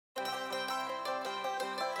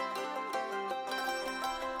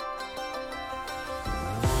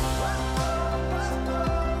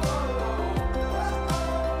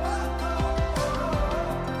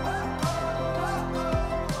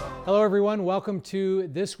Hello, everyone. Welcome to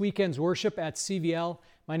this weekend's worship at CVL.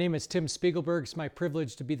 My name is Tim Spiegelberg. It's my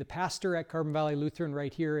privilege to be the pastor at Carbon Valley Lutheran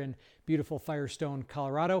right here in beautiful Firestone,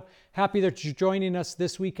 Colorado. Happy that you're joining us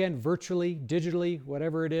this weekend, virtually, digitally,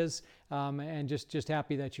 whatever it is, and just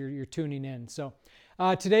happy that you're tuning in. So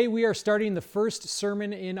today we are starting the first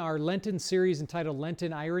sermon in our Lenten series entitled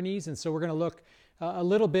Lenten Ironies, and so we're going to look a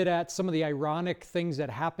little bit at some of the ironic things that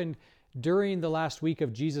happened during the last week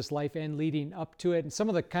of Jesus' life and leading up to it, and some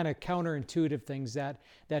of the kind of counterintuitive things that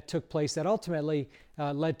took place that ultimately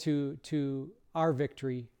led to our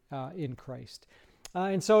victory in Christ.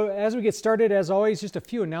 And so as we get started, as always, just a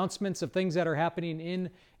few announcements of things that are happening in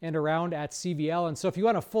and around at CVL. And so if you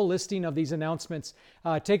want a full listing of these announcements,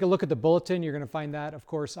 take a look at the bulletin. You're going to find that, of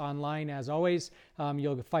course, online as always.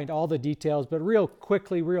 You'll find all the details, but real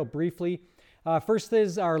quickly, real briefly. First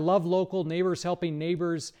is our Love Local Neighbors Helping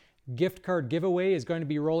Neighbors gift card giveaway is going to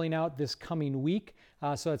be rolling out this coming week.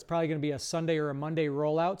 So it's probably going to be a Sunday or a Monday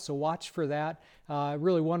rollout. So watch for that.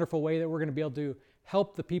 Really wonderful way that we're going to be able to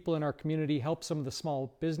help the people in our community, help some of the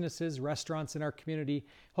small businesses, restaurants in our community,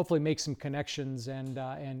 hopefully make some connections and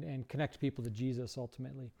connect people to Jesus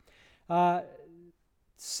ultimately.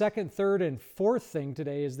 Second, third, and fourth thing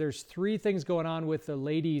today is there's three things going on with the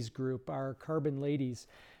ladies group, our Carbon ladies.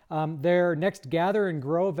 Their next Gather and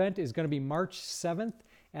Grow event is going to be March 7th.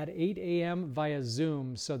 At 8 a.m. via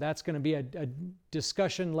Zoom. So that's going to be a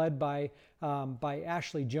discussion led by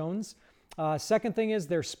Ashley Jones. Second thing is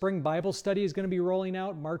their spring Bible study is going to be rolling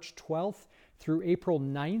out March 12th through April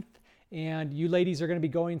 9th. And you ladies are going to be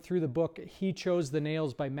going through the book He Chose the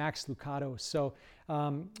Nails by Max Lucado. So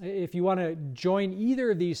if you want to join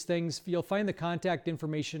either of these things, you'll find the contact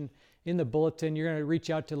information in the bulletin. You're going to reach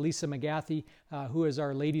out to Lisa McGathy, who is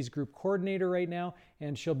our ladies group coordinator right now,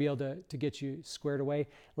 and she'll be able to get you squared away.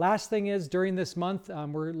 Last thing is during this month,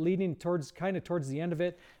 we're leading towards the end of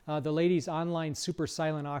it. The ladies online super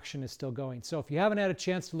silent auction is still going. So if you haven't had a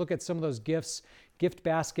chance to look at some of those gift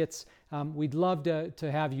baskets, we'd love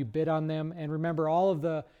to have you bid on them. And remember, all of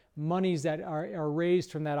the monies that are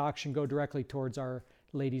raised from that auction go directly towards our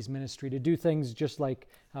ladies ministry to do things just like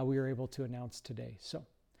we were able to announce today. So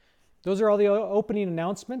those are all the opening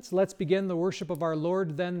announcements. Let's begin the worship of our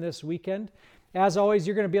Lord then this weekend. As always,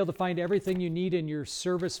 you're going to be able to find everything you need in your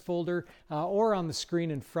service folder or on the screen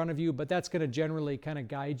in front of you, but that's going to generally kind of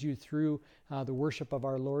guide you through the worship of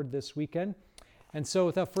our Lord this weekend. And so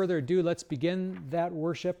without further ado, let's begin that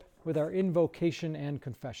worship with our invocation and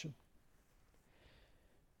confession.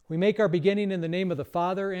 We make our beginning in the name of the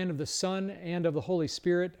Father, and of the Son, and of the Holy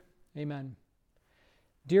Spirit. Amen.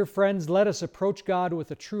 Dear friends, let us approach God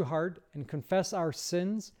with a true heart and confess our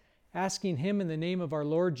sins, asking Him in the name of our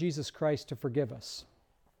Lord Jesus Christ to forgive us.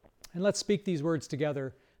 And let's speak these words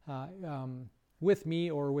together with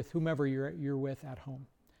me or with whomever you're with at home.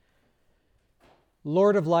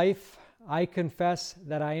 Lord of life, I confess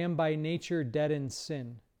that I am by nature dead in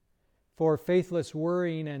sin, for faithless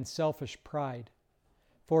worrying and selfish pride,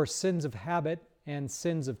 for sins of habit and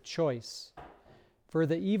sins of choice, for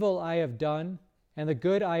the evil I have done and the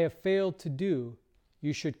good I have failed to do.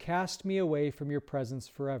 You should cast me away from your presence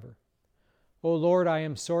forever. O Lord, I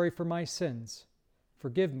am sorry for my sins.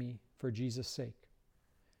 Forgive me for Jesus' sake.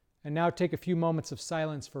 And now take a few moments of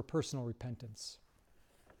silence for personal repentance.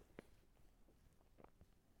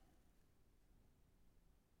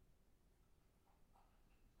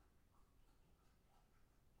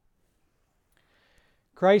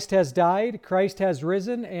 Christ has died, Christ has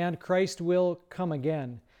risen, and Christ will come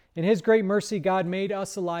again. In His great mercy, God made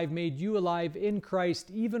us alive, made you alive in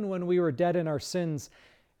Christ, even when we were dead in our sins.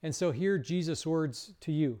 And so hear Jesus' words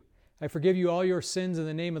to you. I forgive you all your sins in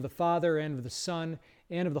the name of the Father, and of the Son,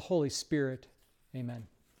 and of the Holy Spirit. Amen.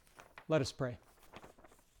 Let us pray.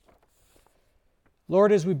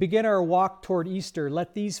 Lord, as we begin our walk toward Easter,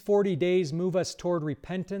 let these 40 days move us toward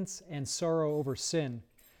repentance and sorrow over sin,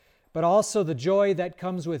 but also the joy that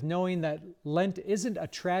comes with knowing that Lent isn't a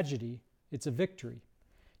tragedy, it's a victory.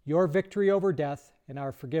 Your victory over death and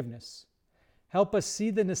our forgiveness. Help us see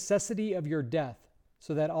the necessity of your death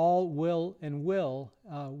so that all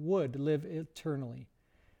would live eternally.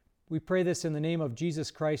 We pray this in the name of Jesus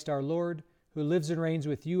Christ our Lord, who lives and reigns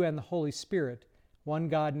with you and the Holy Spirit, one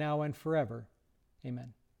God now and forever.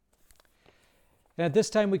 Amen. And at this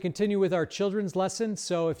time we continue with our children's lesson.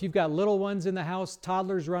 So if you've got little ones in the house,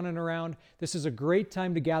 toddlers running around, this is a great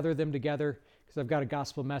time to gather them together because I've got a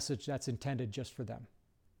gospel message that's intended just for them.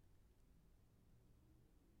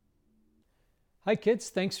 Hi kids,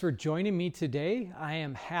 thanks for joining me today. I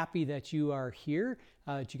am happy that you are here,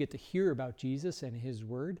 that you get to hear about Jesus and His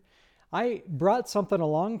Word. I brought something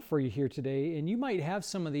along for you here today, and you might have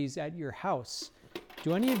some of these at your house.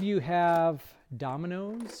 Do any of you have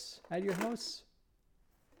dominoes at your house?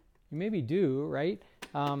 You maybe do, right?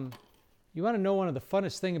 You want to know one of the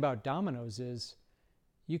funnest thing about dominoes is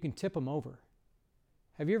you can tip them over.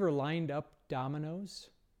 Have you ever lined up dominoes?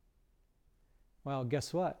 Well,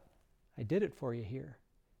 guess what? I did it for you here.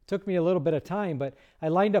 It took me a little bit of time, but I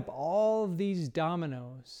lined up all of these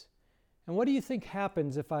dominoes. And what do you think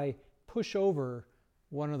happens if I push over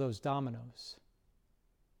one of those dominoes?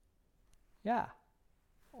 Yeah,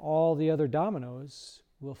 all the other dominoes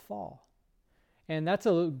will fall. And that's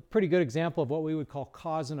a pretty good example of what we would call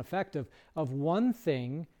cause and effect of one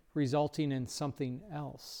thing resulting in something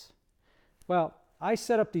else. Well, I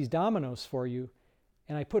set up these dominoes for you,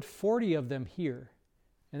 and I put 40 of them here.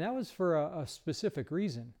 And that was for a specific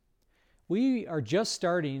reason. We are just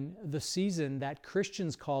starting the season that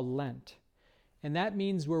Christians call Lent. And that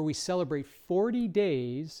means where we celebrate 40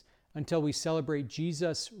 days until we celebrate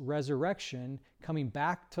Jesus' resurrection, coming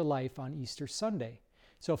back to life on Easter Sunday.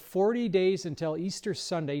 So 40 days until Easter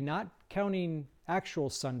Sunday, not counting actual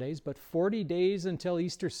Sundays, but 40 days until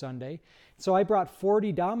Easter Sunday. So I brought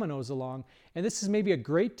 40 dominoes along, and this is maybe a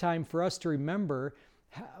great time for us to remember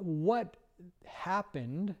what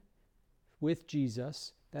happened with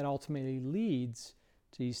Jesus that ultimately leads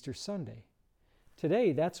to Easter Sunday.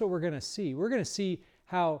 Today, that's what we're going to see. We're going to see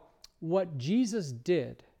how what Jesus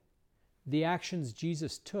did, the actions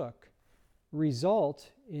Jesus took,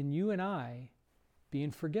 result in you and I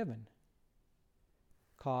being forgiven.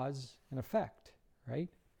 Cause and effect, right?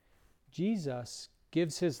 Jesus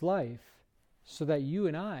gives his life so that you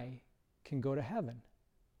and I can go to heaven.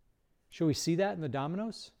 Should we see that in the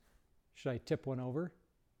dominoes? Should I tip one over?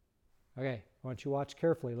 Okay, I want you to watch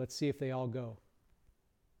carefully. Let's see if they all go.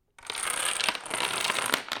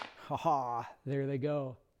 Ha, there they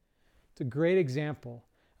go. It's a great example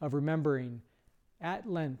of remembering at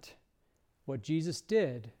Lent what Jesus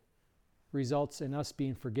did results in us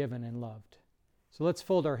being forgiven and loved. So let's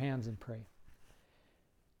fold our hands and pray.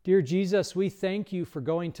 Dear Jesus, we thank you for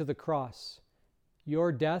going to the cross.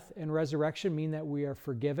 Your death and resurrection mean that we are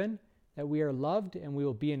forgiven, that we are loved, and we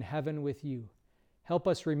will be in heaven with you. Help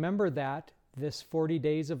us remember that this 40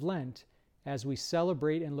 days of Lent as we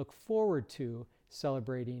celebrate and look forward to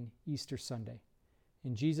celebrating Easter Sunday.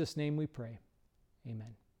 In Jesus' name we pray.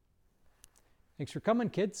 Amen. Thanks for coming,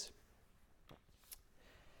 kids.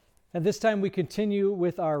 At this time, we continue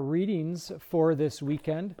with our readings for this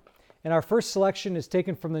weekend. And our first selection is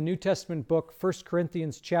taken from the New Testament book, 1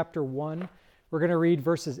 Corinthians chapter 1. We're going to read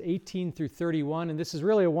verses 18 through 31. And this is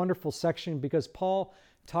really a wonderful section because Paul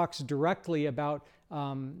talks directly about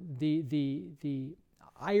the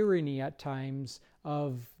irony at times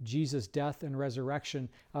of Jesus' death and resurrection.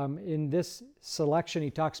 In this selection, he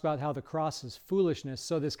talks about how the cross is foolishness.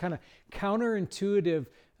 So this kind of counterintuitive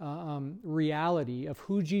reality of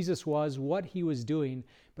who Jesus was, what he was doing,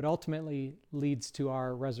 but ultimately leads to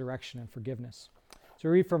our resurrection and forgiveness. So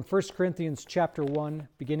we read from 1 Corinthians chapter 1,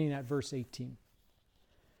 beginning at verse 18.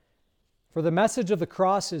 For the message of the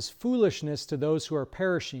cross is foolishness to those who are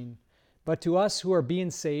perishing, but to us who are being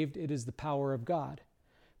saved, it is the power of God.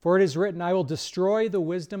 For it is written, I will destroy the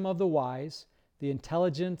wisdom of the wise, the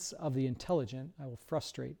intelligence of the intelligent I will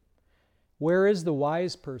frustrate. Where is the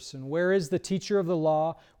wise person? Where is the teacher of the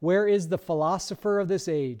law? Where is the philosopher of this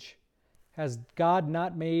age? Has God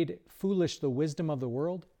not made foolish the wisdom of the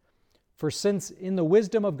world? For since in the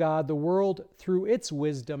wisdom of God the world through its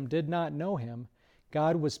wisdom did not know him,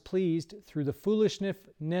 God was pleased through the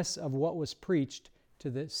foolishness of what was preached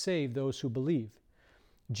to save those who believe.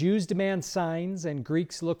 Jews demand signs and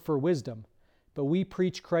Greeks look for wisdom, but we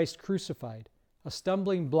preach Christ crucified, a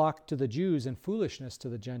stumbling block to the Jews and foolishness to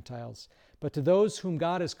the Gentiles. But to those whom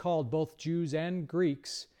God has called, both Jews and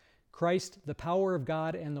Greeks, Christ, the power of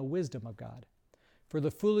God and the wisdom of God. For the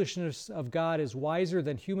foolishness of God is wiser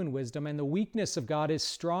than human wisdom, and the weakness of God is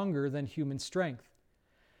stronger than human strength.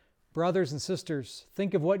 Brothers and sisters,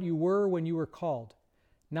 think of what you were when you were called.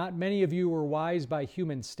 Not many of you were wise by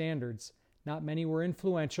human standards. Not many were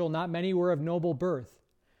influential. Not many were of noble birth.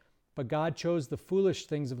 But God chose the foolish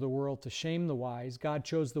things of the world to shame the wise. God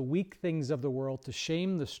chose the weak things of the world to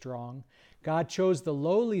shame the strong. God chose the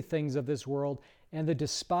lowly things of this world and the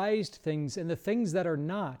despised things and the things that are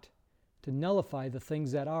not to nullify the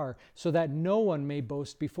things that are, so that no one may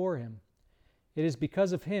boast before him. It is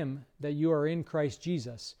because of him that you are in Christ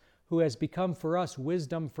Jesus, who has become for us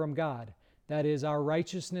wisdom from God, that is, our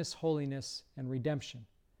righteousness, holiness, and redemption.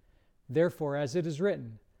 Therefore, as it is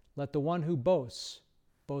written, let the one who boasts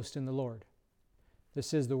boast in the Lord.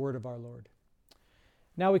 This is the word of our Lord.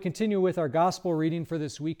 Now we continue with our gospel reading for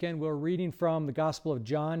this weekend. We're reading from the Gospel of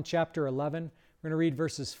John, chapter 11. We're going to read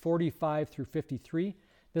verses 45 through 53.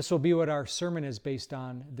 This will be what our sermon is based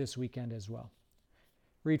on this weekend as well.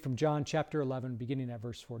 Read from John chapter 11, beginning at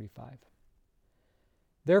verse 45.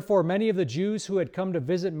 Therefore, many of the Jews who had come to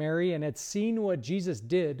visit Mary and had seen what Jesus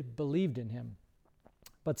did believed in him.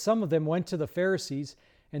 But some of them went to the Pharisees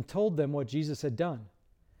and told them what Jesus had done.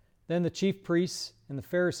 Then the chief priests and the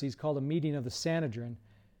Pharisees called a meeting of the Sanhedrin.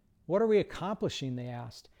 "What are we accomplishing?" they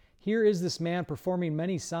asked. "Here is this man performing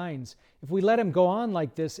many signs. If we let him go on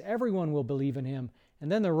like this, everyone will believe in him,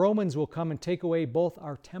 and then the Romans will come and take away both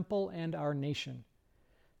our temple and our nation."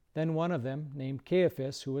 Then one of them, named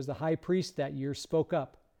Caiaphas, who was the high priest that year, spoke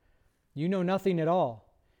up. "You know nothing at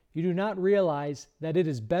all. You do not realize that it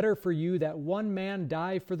is better for you that one man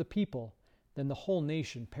die for the people than the whole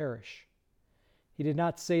nation perish." He did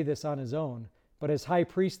not say this on his own, but as high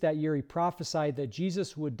priest that year he prophesied that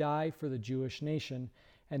Jesus would die for the Jewish nation,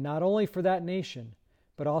 and not only for that nation,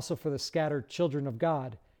 but also for the scattered children of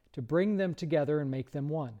God, to bring them together and make them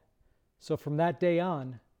one. So from that day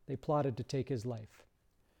on, they plotted to take his life.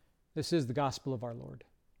 This is the gospel of our Lord.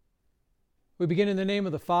 We begin in the name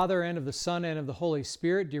of the Father, and of the Son, and of the Holy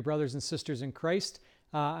Spirit. Dear brothers and sisters in Christ,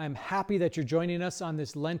 I'm happy that you're joining us on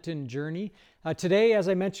this Lenten journey. Today, as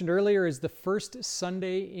I mentioned earlier, is the first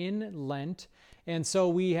Sunday in Lent. And so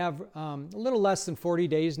we have a little less than 40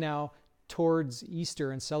 days now towards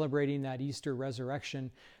Easter and celebrating that Easter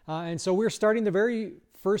resurrection. And so we're starting the very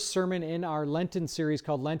first sermon in our Lenten series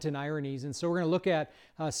called Lenten Ironies. And so we're going to look at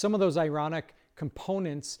some of those ironic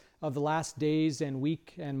components of the last days and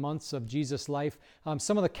week and months of Jesus' life,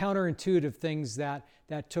 some of the counterintuitive things that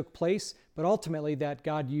took place, but ultimately that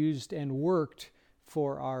God used and worked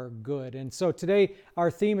for our good. And so today our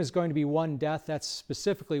theme is going to be one death. That's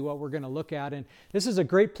specifically what we're going to look at. And this is a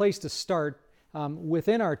great place to start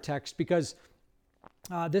within our text, because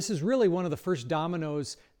this is really one of the first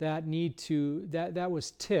dominoes that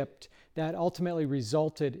was tipped, that ultimately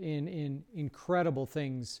resulted in incredible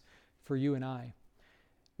things for you and I.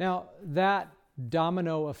 Now, that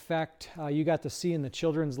domino effect you got to see in the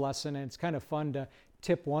children's lesson, and it's kind of fun to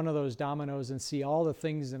tip one of those dominoes and see all the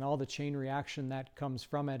things and all the chain reaction that comes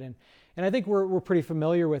from it. And I think we're pretty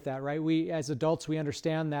familiar with that, right? We, as adults, we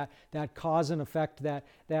understand that cause and effect,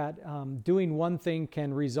 that doing one thing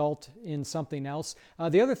can result in something else.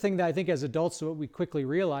 The other thing that I think as adults, what we quickly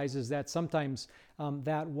realize is that sometimes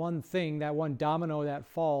that one thing, that one domino that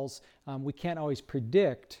falls, we can't always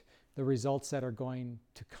predict the results that are going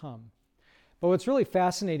to come. But what's really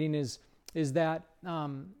fascinating is that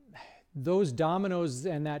those dominoes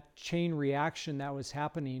and that chain reaction that was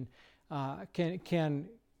happening can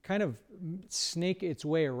kind of snake its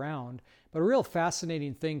way around. But a real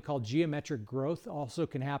fascinating thing called geometric growth also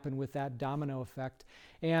can happen with that domino effect.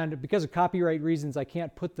 And because of copyright reasons, I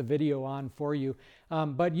can't put the video on for you.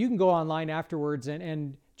 But you can go online afterwards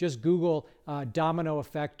and just Google domino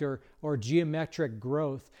effect or geometric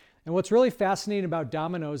growth. And what's really fascinating about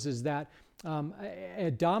dominoes is that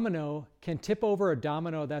a domino can tip over a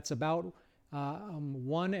domino that's about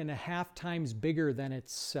 1.5 times bigger than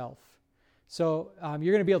itself. So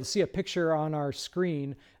you're going to be able to see a picture on our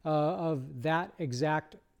screen of that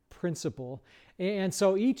exact principle. And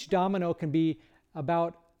so each domino can be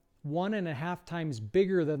about 1.5 times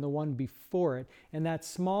bigger than the one before it. And that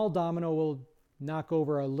small domino will knock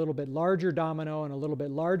over a little bit larger domino, and a little bit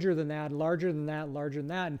larger than that, larger than that, larger than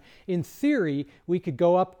that. And in theory, we could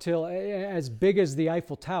go up till as big as the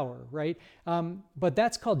Eiffel Tower, right? But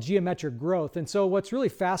that's called geometric growth. And so what's really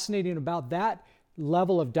fascinating about that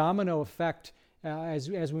level of domino effect, as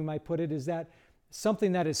we might put it, is that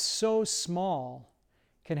something that is so small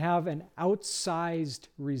can have an outsized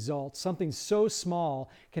result. Something so small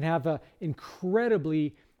can have an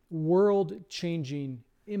incredibly world-changing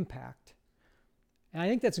impact. And I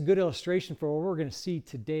think that's a good illustration for what we're going to see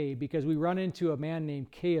today, because we run into a man named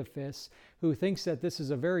Caiaphas who thinks that this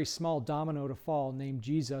is a very small domino to fall, named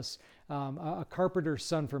Jesus, a carpenter's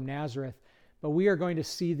son from Nazareth. But we are going to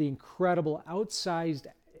see the incredible outsized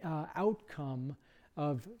outcome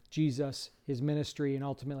of Jesus, his ministry, and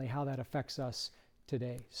ultimately how that affects us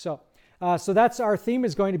today. So that's our theme,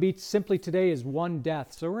 is going to be simply today is one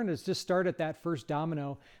death. So we're going to just start at that first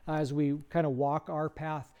domino as we kind of walk our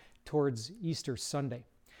path towards Easter Sunday.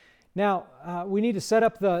 Now, we need to set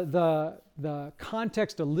up the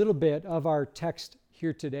context a little bit of our text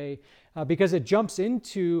here today because it jumps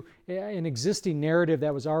into an existing narrative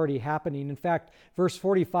that was already happening. In fact, verse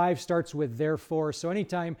 45 starts with therefore. So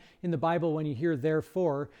anytime in the Bible when you hear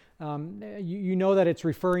therefore, you know that it's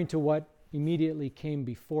referring to what immediately came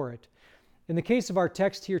before it. In the case of our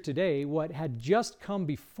text here today, what had just come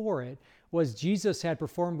before it was Jesus had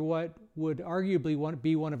performed what would arguably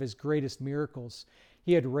be one of his greatest miracles.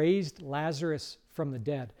 He had raised Lazarus from the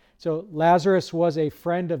dead. So Lazarus was a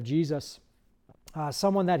friend of Jesus,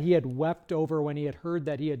 someone that he had wept over when he had heard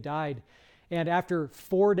that he had died. And after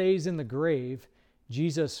 4 days in the grave,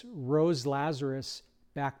 Jesus rose Lazarus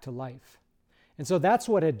back to life. And so that's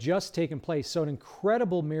what had just taken place. So an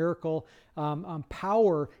incredible miracle,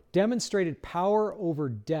 power, demonstrated power over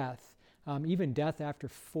death, even death after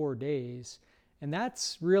 4 days. And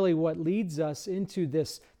that's really what leads us into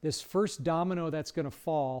this first domino that's going to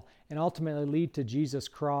fall and ultimately lead to Jesus'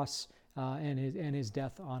 cross and his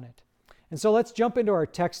death on it. And so let's jump into our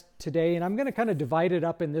text today, and I'm going to kind of divide it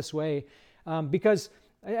up in this way because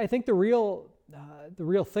I think the real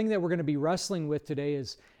thing that we're going to be wrestling with today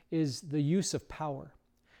is the use of power.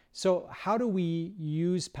 So how do we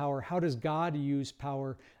use power? How does God use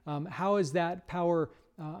power? How is that power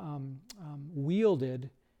wielded?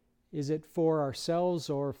 Is it for ourselves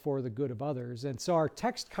or for the good of others? And so our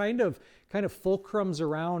text kind of fulcrums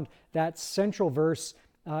around that central verse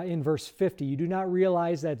in verse 50. You do not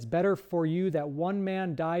realize that it's better for you that one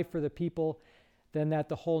man die for the people than that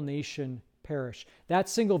the whole nation perish. That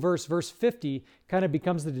single verse, verse 50, kind of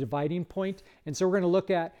becomes the dividing point. And so we're going to look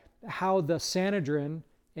at how the Sanhedrin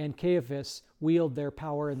and Caiaphas wield their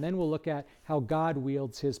power, and then we'll look at how God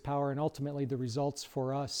wields his power and ultimately the results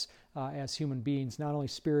for us as human beings, not only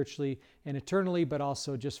spiritually and eternally, but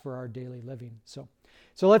also just for our daily living. So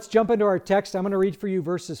let's jump into our text. I'm going to read for you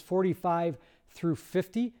verses 45 through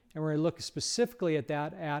 50, and we're going to look specifically at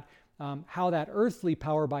that, how that earthly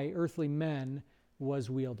power by earthly men was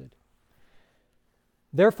wielded.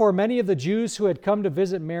 Therefore, many of the Jews who had come to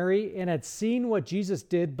visit Mary and had seen what Jesus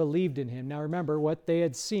did believed in him. Now remember, what they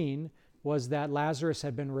had seen was that Lazarus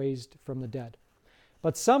had been raised from the dead.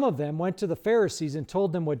 But some of them went to the Pharisees and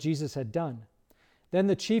told them what Jesus had done. Then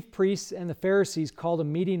the chief priests and the Pharisees called a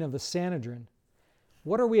meeting of the Sanhedrin.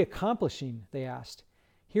 "What are we accomplishing?" they asked.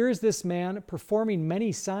 "Here is this man performing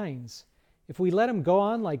many signs. If we let him go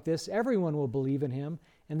on like this, everyone will believe in him,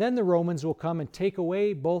 and then the Romans will come and take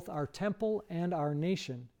away both our temple and our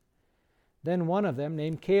nation." Then one of them,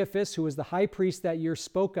 named Caiaphas, who was the high priest that year,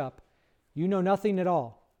 spoke up. "You know nothing at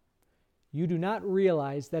all. You do not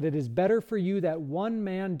realize that it is better for you that one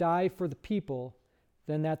man die for the people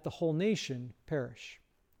than that the whole nation perish."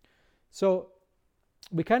 So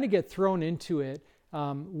we kind of get thrown into it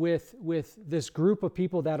with this group of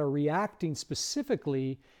people that are reacting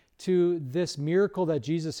specifically to this miracle that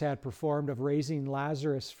Jesus had performed of raising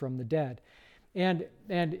Lazarus from the dead. And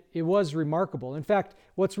it was remarkable. In fact,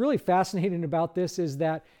 what's really fascinating about this is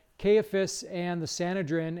that Caiaphas and the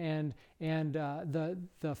Sanhedrin and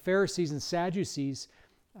the Pharisees and Sadducees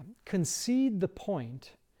concede the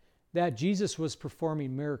point that Jesus was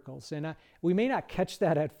performing miracles. And we may not catch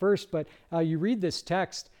that at first, but you read this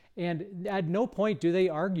text, and at no point do they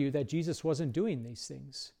argue that Jesus wasn't doing these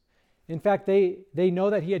things. In fact, they know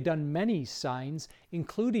that he had done many signs,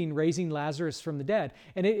 including raising Lazarus from the dead.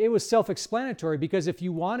 And it was self-explanatory, because if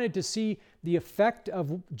you wanted to see the effect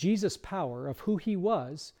of Jesus' power, of who he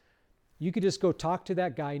was, you could just go talk to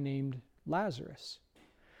that guy named Lazarus.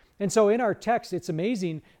 And so in our text, it's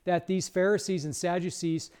amazing that these Pharisees and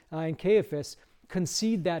Sadducees and Caiaphas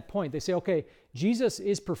concede that point. They say, okay, Jesus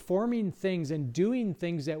is performing things and doing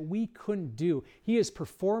things that we couldn't do. He is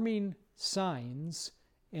performing signs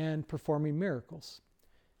and performing miracles.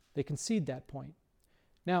 They concede that point.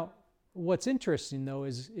 Now, what's interesting, though,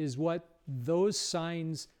 is what those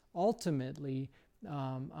signs ultimately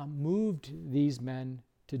moved these men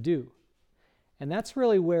to do. And that's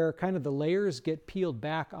really where kind of the layers get peeled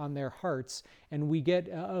back on their hearts, and we get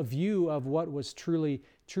a view of what was truly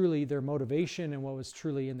their motivation and what was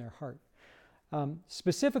truly in their heart.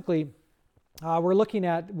 Specifically, we're looking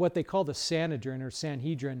at what they call the Sanhedrin or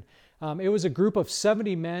Sanhedrin. It was a group of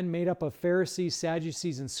 70 men made up of Pharisees,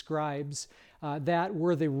 Sadducees, and scribes that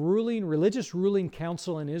were the religious ruling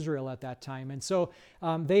council in Israel at that time. And so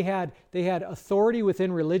they had authority within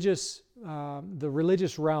the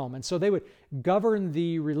religious realm. And so they would govern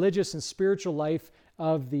the religious and spiritual life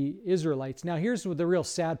of the Israelites. Now, here's what the real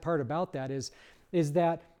sad part about that is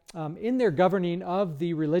that in their governing of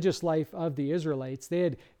the religious life of the Israelites, they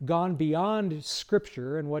had gone beyond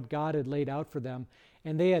Scripture and what God had laid out for them,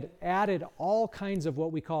 and they had added all kinds of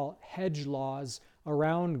what we call hedge laws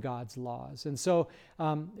around God's laws. And so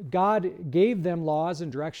God gave them laws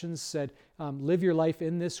and directions, said, live your life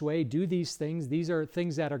in this way, do these things. These are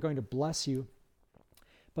things that are going to bless you.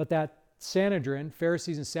 But that Sanhedrin,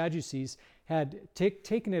 Pharisees and Sadducees, had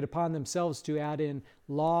taken it upon themselves to add in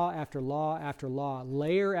law after law after law,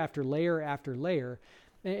 layer after layer after layer.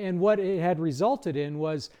 And what it had resulted in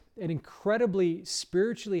was an incredibly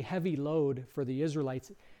spiritually heavy load for the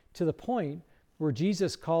Israelites, to the point where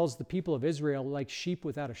Jesus calls the people of Israel like sheep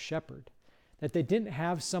without a shepherd, that they didn't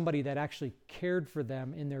have somebody that actually cared for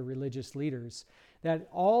them in their religious leaders, that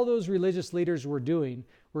all those religious leaders were doing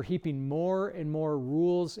were heaping more and more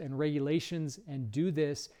rules and regulations, and do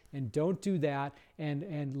this and don't do that,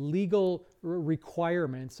 and legal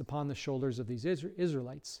requirements upon the shoulders of these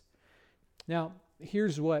Israelites. Now,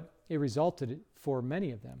 here's what it resulted for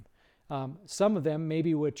many of them. Some of them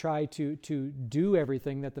maybe would try to do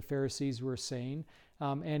everything that the Pharisees were saying,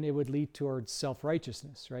 and it would lead towards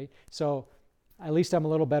self-righteousness, right? So at least I'm a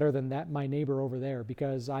little better than that, my neighbor over there,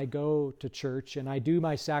 because I go to church and I do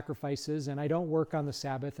my sacrifices and I don't work on the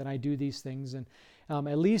Sabbath and I do these things. And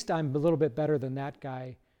at least I'm a little bit better than that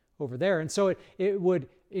guy over there. And so it would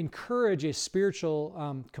encourage a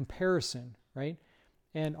spiritual comparison, right?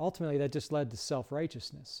 And ultimately that just led to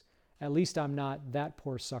self-righteousness. At least I'm not that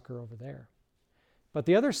poor sucker over there. But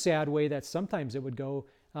the other sad way that sometimes it would go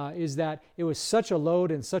is that it was such a load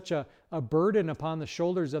and such a burden upon the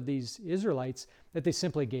shoulders of these Israelites that they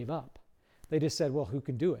simply gave up. They just said, well, who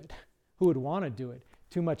can do it? Who would want to do it?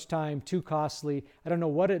 Too much time, too costly. I don't know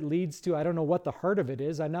what it leads to. I don't know what the heart of it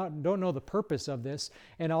is. I don't know the purpose of this.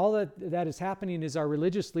 And all that is happening is our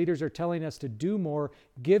religious leaders are telling us to do more,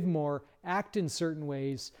 give more, act in certain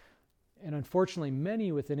ways. And unfortunately,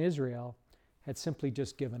 many within Israel had simply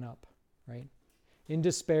just given up, right? In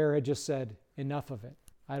despair, had just said, enough of it.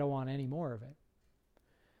 I don't want any more of it.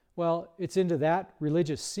 Well, it's into that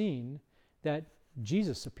religious scene that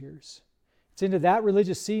Jesus appears. It's into that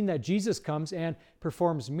religious scene that Jesus comes and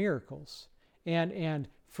performs miracles and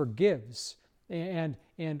forgives and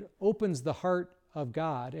opens the heart of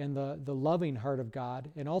God and the loving heart of God,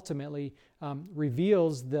 and ultimately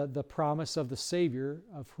reveals the promise of the Savior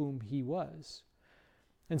of whom he was.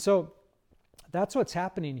 And so that's what's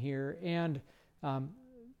happening here. And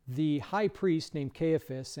the high priest named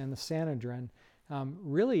Caiaphas and the Sanhedrin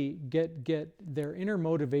really get their inner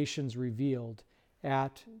motivations revealed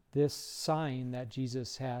at this sign that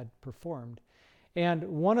Jesus had performed. And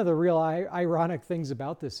one of the real ironic things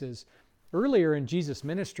about this is earlier in Jesus'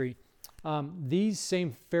 ministry, these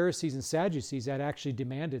same Pharisees and Sadducees had actually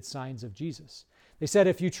demanded signs of Jesus. They said,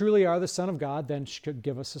 if you truly are the Son of God, then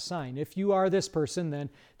give us a sign. If you are this person,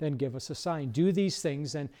 then give us a sign. Do these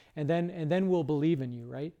things, and then we'll believe in you,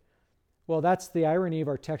 right? Well, that's the irony of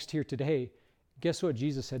our text here today. Guess what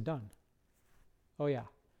Jesus had done? Oh yeah,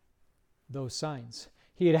 those signs.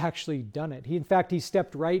 He had actually done it. In fact, he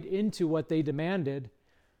stepped right into what they demanded,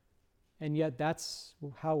 and yet that's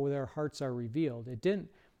how their hearts are revealed. It didn't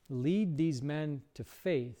lead these men to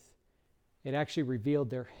faith. It actually revealed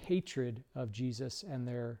their hatred of Jesus and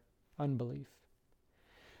their unbelief.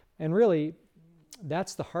 And really,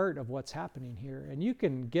 that's the heart of what's happening here. And you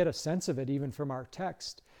can get a sense of it even from our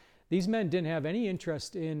text. These men didn't have any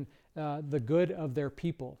interest in the good of their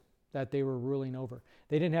people that they were ruling over.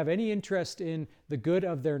 They didn't have any interest in the good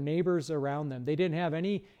of their neighbors around them. They didn't have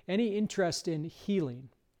any interest in healing.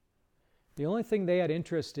 The only thing they had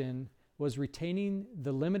interest in was retaining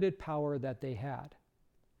the limited power that they had.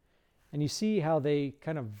 And you see how they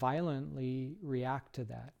kind of violently react to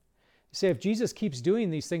that. You say, if Jesus keeps doing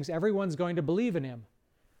these things, everyone's going to believe in him.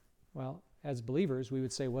 Well, as believers, we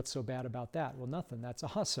would say, what's so bad about that? Well, nothing. That's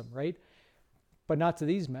awesome, right? But not to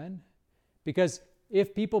these men. Because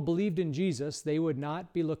if people believed in Jesus, they would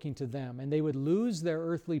not be looking to them, and they would lose their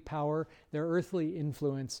earthly power, their earthly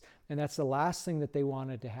influence, and that's the last thing that they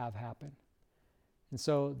wanted to have happen. And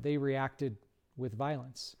so they reacted with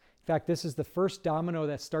violence. In fact, this is the first domino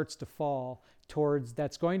that starts to fall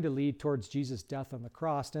that's going to lead towards Jesus' death on the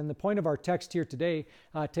cross. And the point of our text here today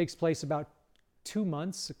takes place about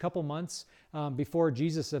a couple months before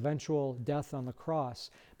Jesus' eventual death on the cross.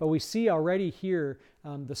 But we see already here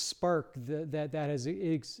the spark that is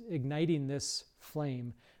igniting this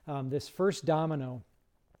flame, this first domino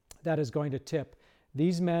that is going to tip.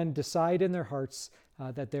 These men decide in their hearts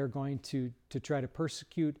that they're going to try to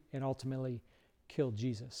persecute and ultimately kill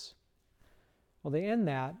Jesus. Well, they end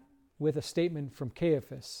that with a statement from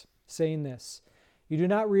Caiaphas saying this: you do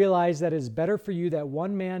not realize that it is better for you that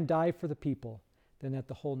one man die for the people than that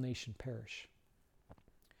the whole nation perish.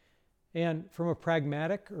 And from a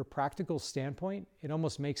pragmatic or practical standpoint, it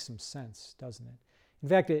almost makes some sense, doesn't it? In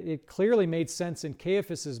fact, it clearly made sense in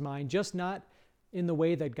Caiaphas' mind, just not in the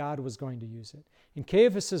way that God was going to use it. In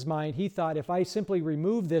Caiaphas' mind, he thought, if I simply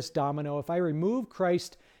remove this domino, if I remove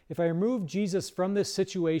Christ, if I remove Jesus from this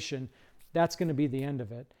situation, that's going to be the end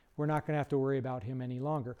of it. We're not going to have to worry about him any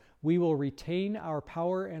longer. We will retain our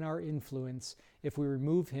power and our influence if we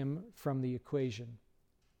remove him from the equation.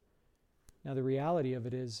 Now the reality of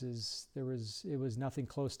it is it was nothing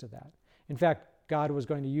close to that. In fact, God was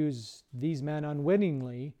going to use these men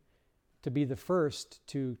unwittingly to be the first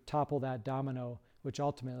to topple that domino, which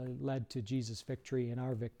ultimately led to Jesus' victory and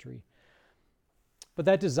our victory. But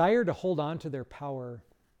that desire to hold on to their power,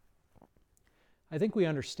 I think we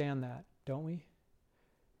understand that, don't we?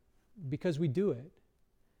 Because we do it.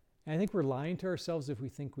 And I think we're lying to ourselves if we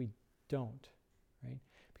think we don't, right?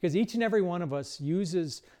 Because each and every one of us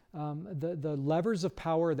uses the levers of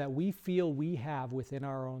power that we feel we have within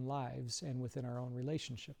our own lives and within our own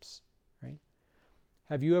relationships, right?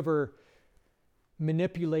 Have you ever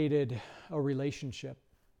manipulated a relationship?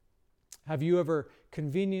 Have you ever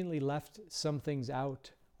conveniently left some things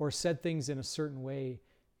out or said things in a certain way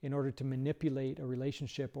in order to manipulate a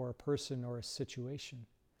relationship or a person or a situation?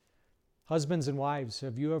 Husbands and wives,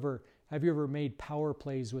 have you ever made power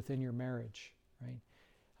plays within your marriage, right?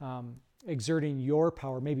 Exerting your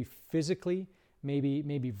power, maybe physically,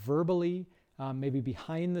 maybe verbally, maybe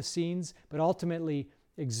behind the scenes, but ultimately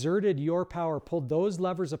exerted your power, pulled those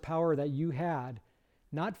levers of power that you had,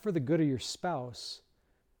 not for the good of your spouse,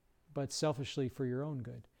 but selfishly for your own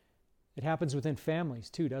good. It happens within families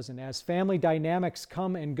too, doesn't it? As family dynamics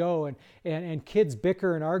come and go and kids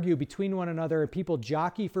bicker and argue between one another and people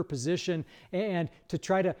jockey for position and to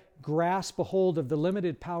try to grasp a hold of the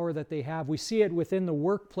limited power that they have. We see it within the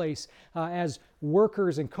workplace as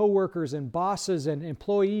workers and co-workers and bosses and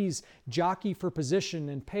employees jockey for position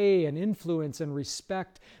and pay and influence and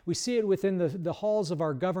respect. We see it within the halls of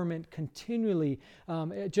our government continually,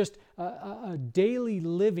 just a daily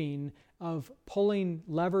living of pulling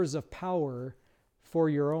levers of power for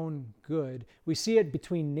your own good. We see it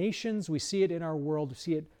between nations. We see it in our world. We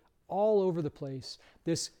see it all over the place.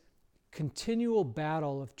 This continual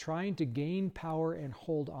battle of trying to gain power and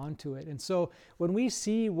hold on to it. And so when we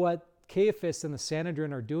see what Caiaphas and the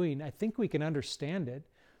Sanhedrin are doing, I think we can understand it,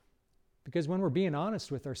 because when we're being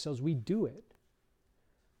honest with ourselves, we do it.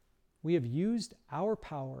 We have used our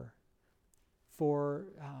power for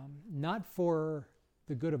not for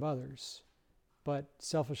the good of others, but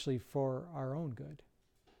selfishly for our own good.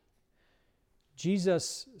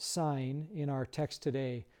 Jesus' sign in our text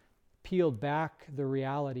today peeled back the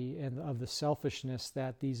reality of the selfishness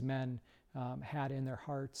that these men had in their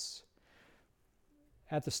hearts.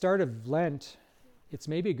 At the start of Lent, it's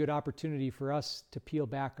maybe a good opportunity for us to peel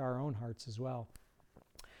back our own hearts as well.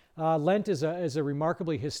 Lent is a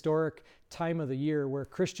remarkably historic time of the year where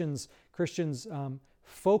Christians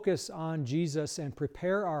focus on Jesus and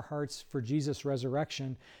prepare our hearts for Jesus'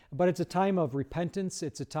 resurrection. But it's a time of repentance.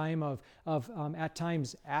 It's a time of at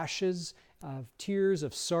times, ashes, of tears,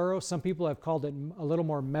 of sorrow. Some people have called it a little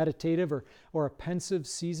more meditative or a pensive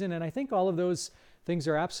season. And I think all of those things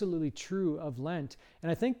are absolutely true of Lent.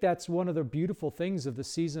 And I think that's one of the beautiful things of the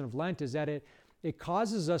season of Lent, is that it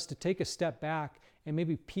causes us to take a step back and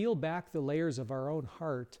maybe peel back the layers of our own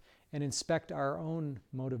heart and inspect our own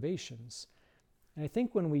motivations. And I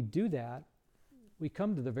think when we do that, we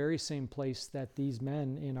come to the very same place that these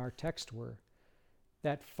men in our text were,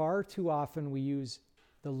 that far too often we use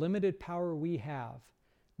the limited power we have,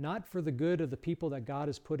 not for the good of the people that God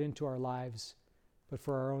has put into our lives, but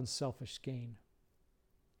for our own selfish gain.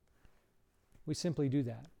 We simply do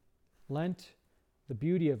that. Lent, the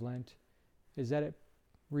beauty of Lent, is that it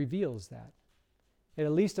reveals that. It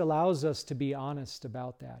at least allows us to be honest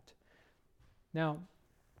about that. Now,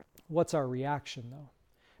 what's our reaction, though?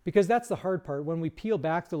 Because that's the hard part. When we peel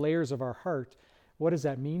back the layers of our heart, what does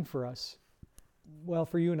that mean for us? Well,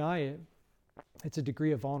 for you and I, it's a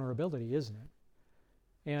degree of vulnerability, isn't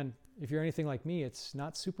it? And if you're anything like me, it's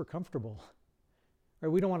not super comfortable. Right?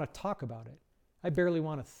 We don't want to talk about it. I barely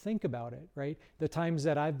want to think about it, right? The times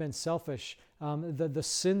that I've been selfish, the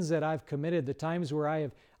sins that I've committed, the times where I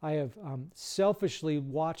have selfishly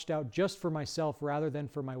watched out just for myself rather than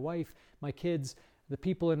for my wife, my kids, the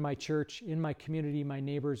people in my church, in my community, my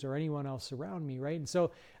neighbors, or anyone else around me, right? And so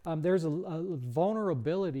there's a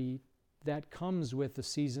vulnerability that comes with the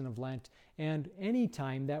season of Lent. And any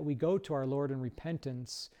time that we go to our Lord in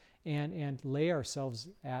repentance and lay ourselves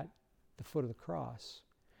at the foot of the cross.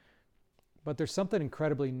 But there's something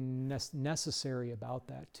incredibly necessary about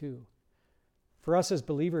that too. For us as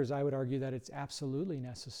believers, I would argue that it's absolutely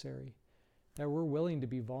necessary, that we're willing to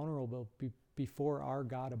be vulnerable before our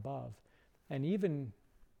God above, and even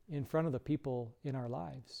in front of the people in our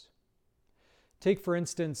lives. Take, for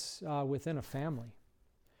instance, within a family.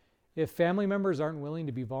 If family members aren't willing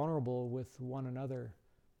to be vulnerable with one another,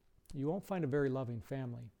 you won't find a very loving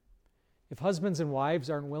family. If husbands and wives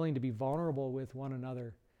aren't willing to be vulnerable with one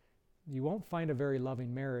another, you won't find a very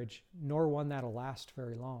loving marriage, nor one that'll last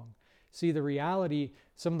very long. See, the reality,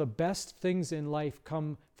 some of the best things in life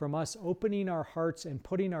come from us opening our hearts and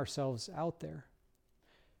putting ourselves out there.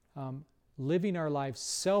 Living our lives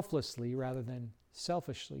selflessly rather than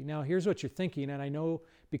selfishly. Now, here's what you're thinking, and I know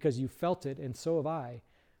because you felt it, and so have I.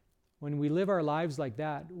 When we live our lives like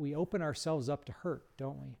that, we open ourselves up to hurt,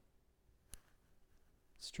 don't we?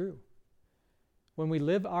 It's true. When we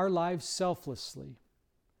live our lives selflessly,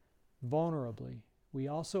 vulnerably, we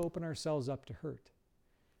also open ourselves up to hurt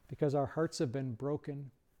because our hearts have been broken.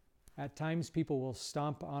 At times, people will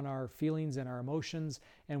stomp on our feelings and our emotions,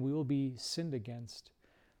 and we will be sinned against.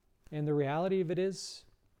 And the reality of it is,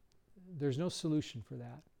 there's no solution for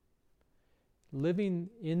that. Living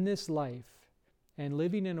in this life and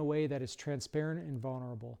living in a way that is transparent and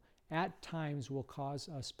vulnerable at times will cause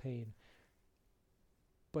us pain.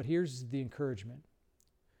 But here's the encouragement.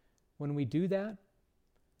 When we do that,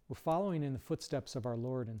 we're following in the footsteps of our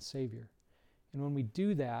Lord and Savior. And when we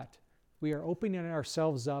do that, we are opening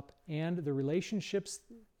ourselves up and the relationships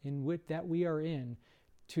in which that we are in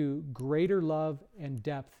to greater love and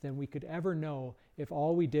depth than we could ever know if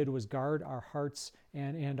all we did was guard our hearts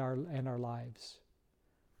and our lives.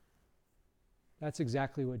 That's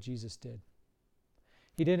exactly what Jesus did.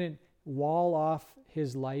 He didn't wall off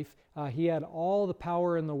his life. He had all the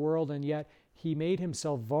power in the world, and yet he made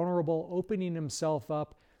himself vulnerable, opening himself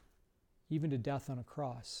up even to death on a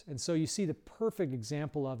cross. And so you see the perfect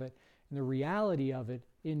example of it and the reality of it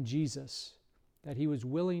in Jesus, that he was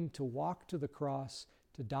willing to walk to the cross,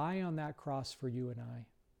 to die on that cross for you and I.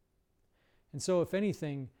 And so if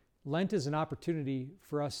anything, Lent is an opportunity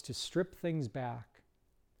for us to strip things back,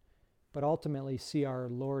 but ultimately see our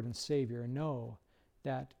Lord and Savior and know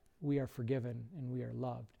that we are forgiven and we are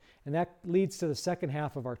loved. And that leads to the second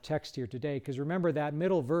half of our text here today, because remember that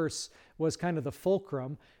middle verse was kind of the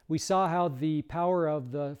fulcrum. We saw how the power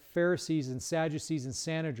of the Pharisees and Sadducees and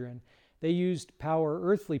Sanhedrin, they used power,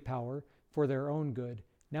 earthly power, for their own good.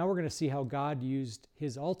 Now we're going to see how God used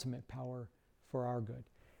his ultimate power for our good.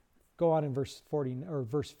 Go on in verse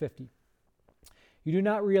 50. You do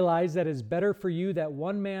not realize that it is better for you that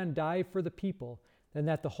one man die for the people than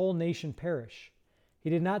that the whole nation perish. He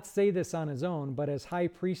did not say this on his own, but as high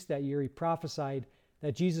priest that year he prophesied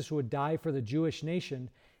that Jesus would die for the Jewish nation,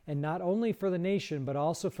 and not only for the nation, but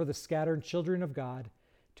also for the scattered children of God,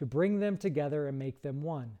 to bring them together and make them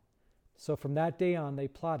one. So from that day on, they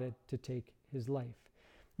plotted to take his life.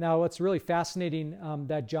 Now, what's really fascinating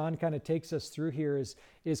that John kind of takes us through here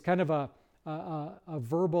is kind of a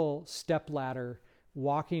verbal stepladder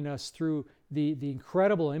walking us through the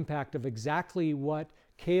incredible impact of exactly what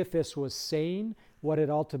Caiaphas was saying, what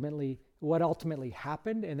ultimately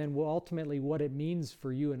happened, and then ultimately what it means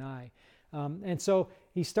for you and I. And so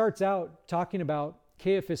he starts out talking about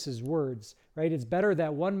Caiaphas's words, right? It's better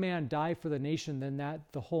that one man die for the nation than that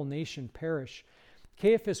the whole nation perish.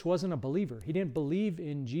 Caiaphas wasn't a believer. He didn't believe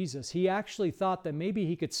in Jesus. He actually thought that maybe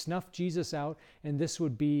he could snuff Jesus out and this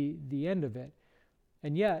would be the end of it.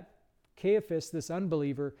 And yet, Caiaphas, this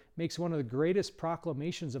unbeliever, makes one of the greatest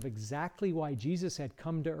proclamations of exactly why Jesus had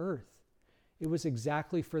come to earth. It was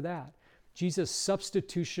exactly for that. Jesus'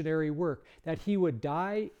 substitutionary work, that he would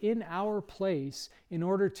die in our place in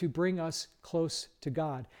order to bring us close to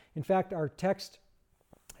God. In fact, our text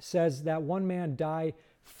says that one man die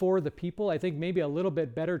for the people. I think maybe a little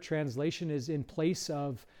bit better translation is in place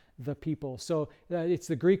of the people. So it's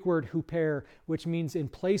the Greek word huper, which means in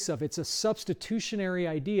place of. It's a substitutionary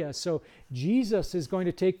idea. So Jesus is going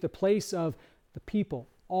to take the place of the people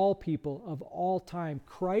of all time.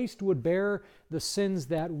 Christ would bear the sins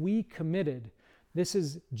that we committed. This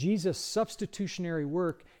is Jesus' substitutionary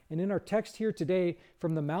work. And in our text here today,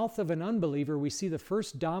 from the mouth of an unbeliever, we see the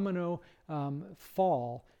first domino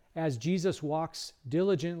fall as Jesus walks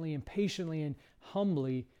diligently and patiently and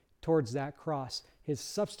humbly towards that cross, his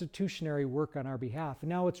substitutionary work on our behalf. And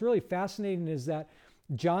now what's really fascinating is that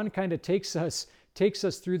John kind of takes us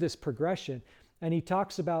through this progression. And he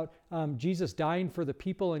talks about Jesus dying for the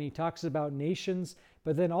people, and he talks about nations,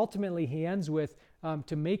 but then ultimately he ends with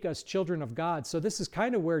to make us children of God. So this is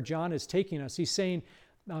kind of where John is taking us. He's saying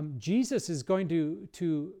Jesus is going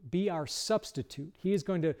to be our substitute. He is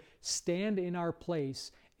going to stand in our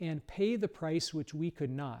place and pay the price which we could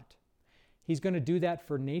not. He's going to do that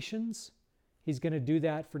for nations. He's going to do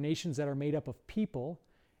that for nations that are made up of people.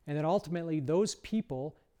 And then ultimately those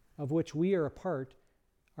people of which we are a part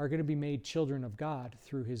are going to be made children of God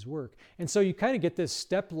through his work. And so you kind of get this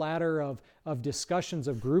step ladder of discussions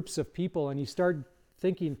of groups of people, and you start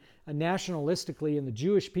thinking nationalistically in the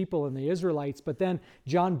Jewish people and the Israelites, but then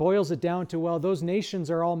John boils it down to, well, those nations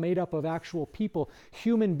are all made up of actual people,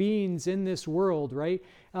 human beings in this world, right?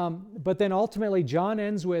 But then ultimately John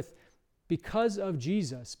ends with because of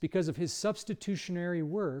Jesus, because of his substitutionary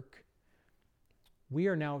work, we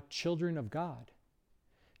are now children of God.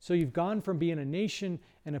 So you've gone from being a nation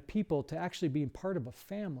and a people to actually being part of a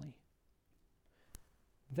family.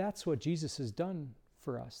 That's what Jesus has done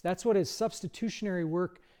for us. That's what his substitutionary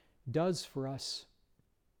work does for us.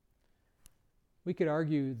 We could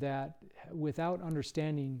argue that without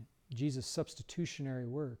understanding Jesus' substitutionary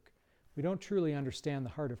work, we don't truly understand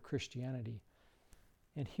the heart of Christianity.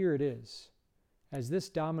 And here it is. As this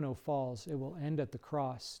domino falls, it will end at the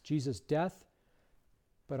cross. Jesus' death,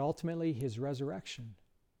 but ultimately his resurrection.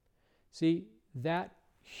 See, that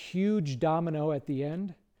huge domino at the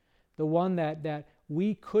end, the one that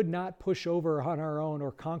we could not push over on our own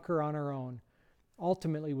or conquer on our own,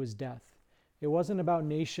 ultimately was death. It wasn't about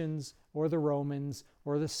nations or the Romans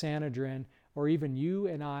or the Sanhedrin or even you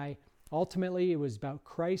and I. Ultimately, it was about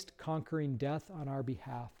Christ conquering death on our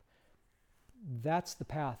behalf. That's the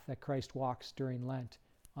path that Christ walks during Lent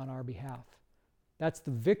on our behalf. That's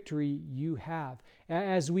the victory you have.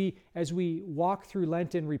 As we walk through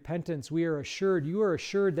Lent in repentance, you are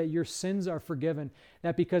assured that your sins are forgiven,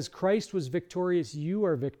 that because Christ was victorious, you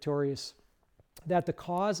are victorious, that the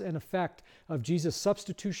cause and effect of Jesus'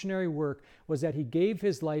 substitutionary work was that he gave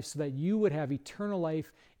his life so that you would have eternal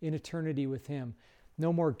life in eternity with him.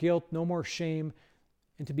 No more guilt, no more shame,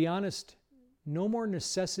 and to be honest, no more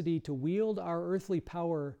necessity to wield our earthly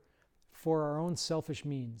power for our own selfish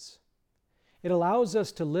means. It allows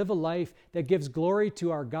us to live a life that gives glory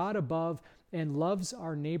to our God above and loves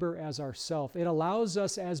our neighbor as ourself. It allows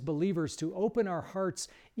us as believers to open our hearts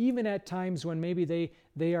even at times when maybe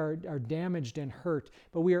they are damaged and hurt.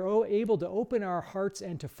 But we are able to open our hearts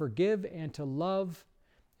and to forgive and to love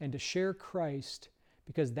and to share Christ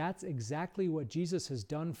because that's exactly what Jesus has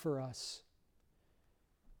done for us.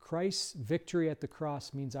 Christ's victory at the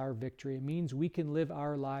cross means our victory. It means we can live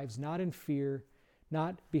our lives not in fear,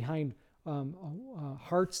 not behind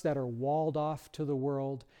hearts that are walled off to the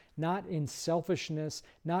world, not in selfishness,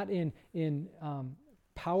 not in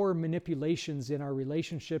power manipulations in our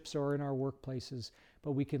relationships or in our workplaces,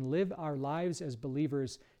 but we can live our lives as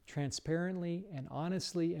believers transparently and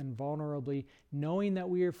honestly and vulnerably, knowing that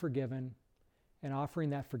we are forgiven and offering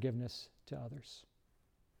that forgiveness to others.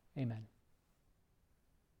 Amen.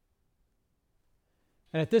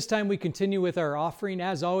 And at this time, we continue with our offering.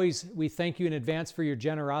 As always, we thank you in advance for your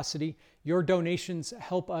generosity. Your donations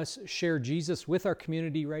help us share Jesus with our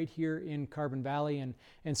community right here in Carbon Valley,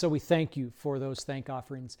 and so we thank you for those thank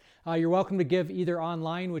offerings. You're welcome to give either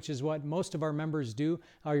online, which is what most of our members do,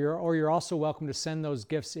 or you're also welcome to send those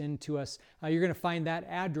gifts in to us. You're going to find that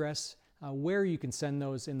address where you can send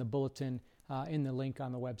those in the bulletin, in the link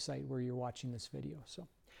on the website where you're watching this video. So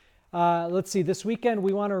let's see, this weekend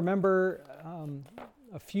we want to remember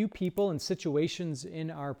a few people and situations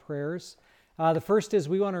in our prayers. The first is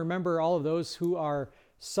we want to remember all of those who are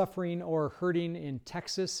suffering or hurting in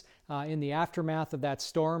Texas in the aftermath of that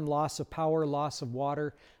storm, loss of power, loss of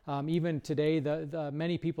water. Even today, the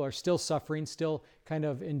many people are still suffering, still kind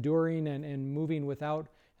of enduring and moving without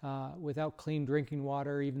clean drinking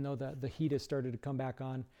water, even though the heat has started to come back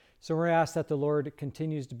on. So we're going to ask that the Lord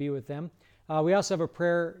continues to be with them. We also have a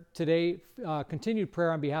prayer today, continued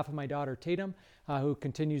prayer on behalf of my daughter Tatum, who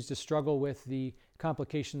continues to struggle with the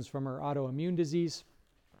complications from her autoimmune disease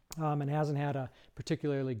and hasn't had a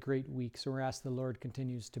particularly great week. So we're asking the Lord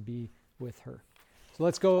continues to be with her. So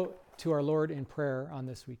let's go to our Lord in prayer on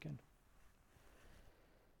this weekend.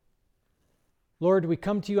 Lord, we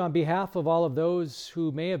come to you on behalf of all of those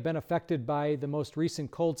who may have been affected by the most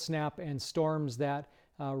recent cold snap and storms that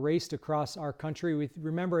raced across our country. We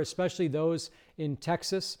remember especially those in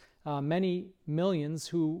Texas, many millions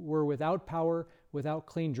who were without power, without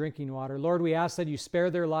clean drinking water. Lord, we ask that you spare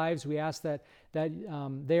their lives. We ask that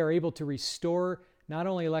they are able to restore not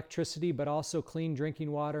only electricity, but also clean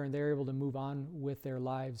drinking water, and they're able to move on with their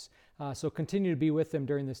lives. So continue to be with them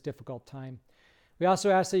during this difficult time. We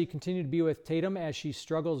also ask that you continue to be with Tatum as she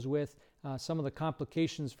struggles with some of the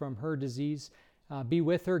complications from her disease. Be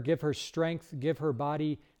with her, give her strength, give her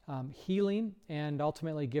body healing, and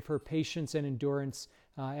ultimately give her patience and endurance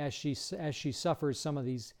as she suffers some of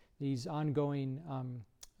these ongoing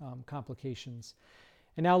complications.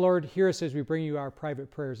 And now, Lord, hear us as we bring you our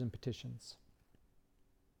private prayers and petitions.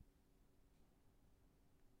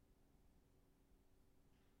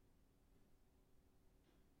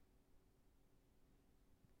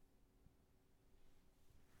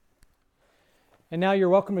 And now you're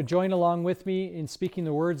welcome to join along with me in speaking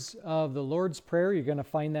the words of the Lord's Prayer. You're going to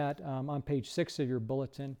find that on page 6 of your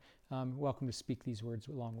bulletin. Welcome to speak these words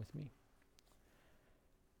along with me.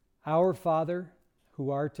 Our Father,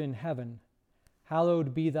 who art in heaven,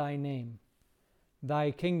 hallowed be thy name.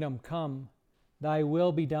 Thy kingdom come, thy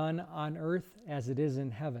will be done on earth as it is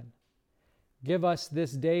in heaven. Give us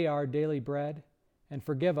this day our daily bread, and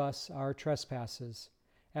forgive us our trespasses,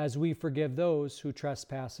 as we forgive those who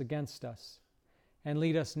trespass against us. And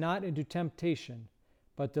lead us not into temptation,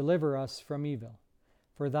 but deliver us from evil.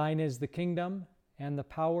 For thine is the kingdom, and the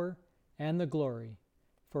power, and the glory,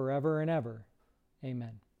 forever and ever.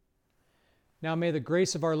 Amen. Now may the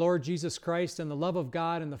grace of our Lord Jesus Christ and the love of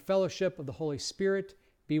God and the fellowship of the Holy Spirit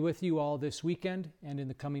be with you all this weekend and in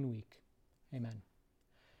the coming week. Amen.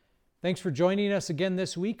 Thanks for joining us again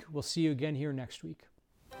this week. We'll see you again here next week.